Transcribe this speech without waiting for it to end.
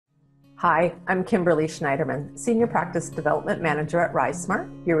Hi, I'm Kimberly Schneiderman, Senior Practice Development Manager at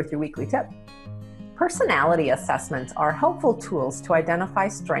RiseSmart, here with your weekly tip. Personality assessments are helpful tools to identify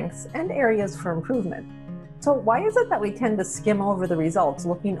strengths and areas for improvement. So why is it that we tend to skim over the results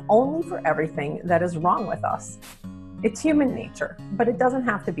looking only for everything that is wrong with us? It's human nature, but it doesn't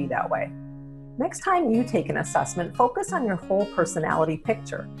have to be that way. Next time you take an assessment, focus on your whole personality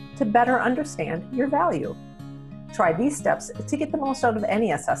picture to better understand your value. Try these steps to get the most out of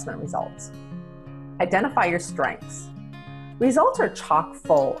any assessment results. Identify your strengths. Results are chock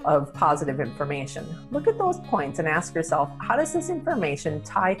full of positive information. Look at those points and ask yourself, how does this information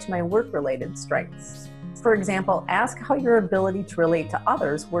tie to my work-related strengths? For example, ask how your ability to relate to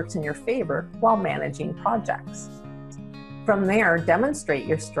others works in your favor while managing projects. From there, demonstrate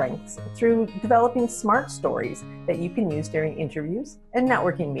your strengths through developing SMART stories that you can use during interviews and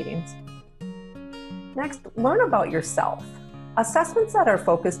networking meetings. Next, learn about yourself. Assessments that are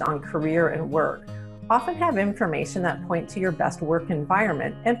focused on career and work often have information that point to your best work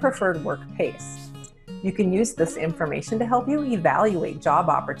environment and preferred work pace. You can use this information to help you evaluate job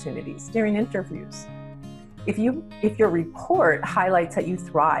opportunities during interviews. If your report highlights that you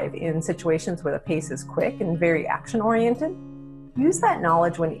thrive in situations where the pace is quick and very action-oriented, use that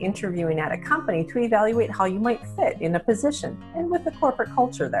knowledge when interviewing at a company to evaluate how you might fit in a position and with the corporate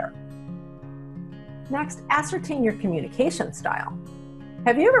culture there. Next, ascertain your communication style.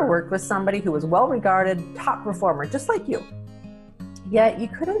 Have you ever worked with somebody who was well-regarded, top performer, just like you, yet you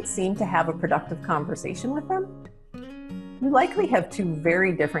couldn't seem to have a productive conversation with them? You likely have two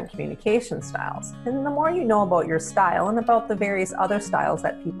very different communication styles, and the more you know about your style and about the various other styles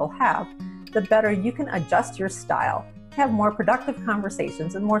that people have, the better you can adjust your style to have more productive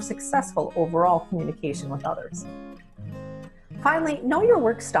conversations and more successful overall communication with others. Finally, know your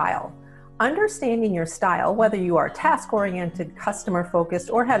work style. Understanding your style, whether you are task-oriented,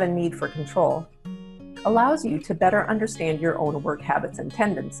 customer-focused, or have a need for control, allows you to better understand your own work habits and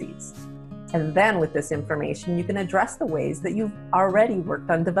tendencies. And then with this information, you can address the ways that you've already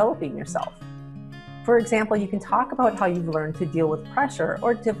worked on developing yourself. For example, you can talk about how you've learned to deal with pressure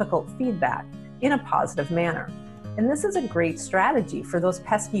or difficult feedback in a positive manner. And this is a great strategy for those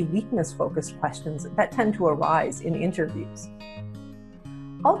pesky weakness-focused questions that tend to arise in interviews.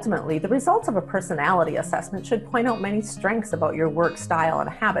 Ultimately, the results of a personality assessment should point out many strengths about your work style and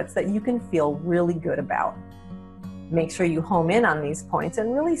habits that you can feel really good about. Make sure you home in on these points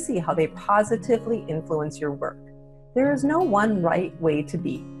and really see how they positively influence your work. There is no one right way to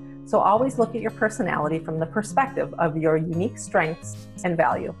be, so always look at your personality from the perspective of your unique strengths and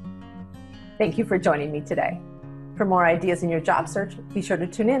value. Thank you for joining me today. For more ideas in your job search, be sure to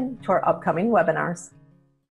tune in to our upcoming webinars.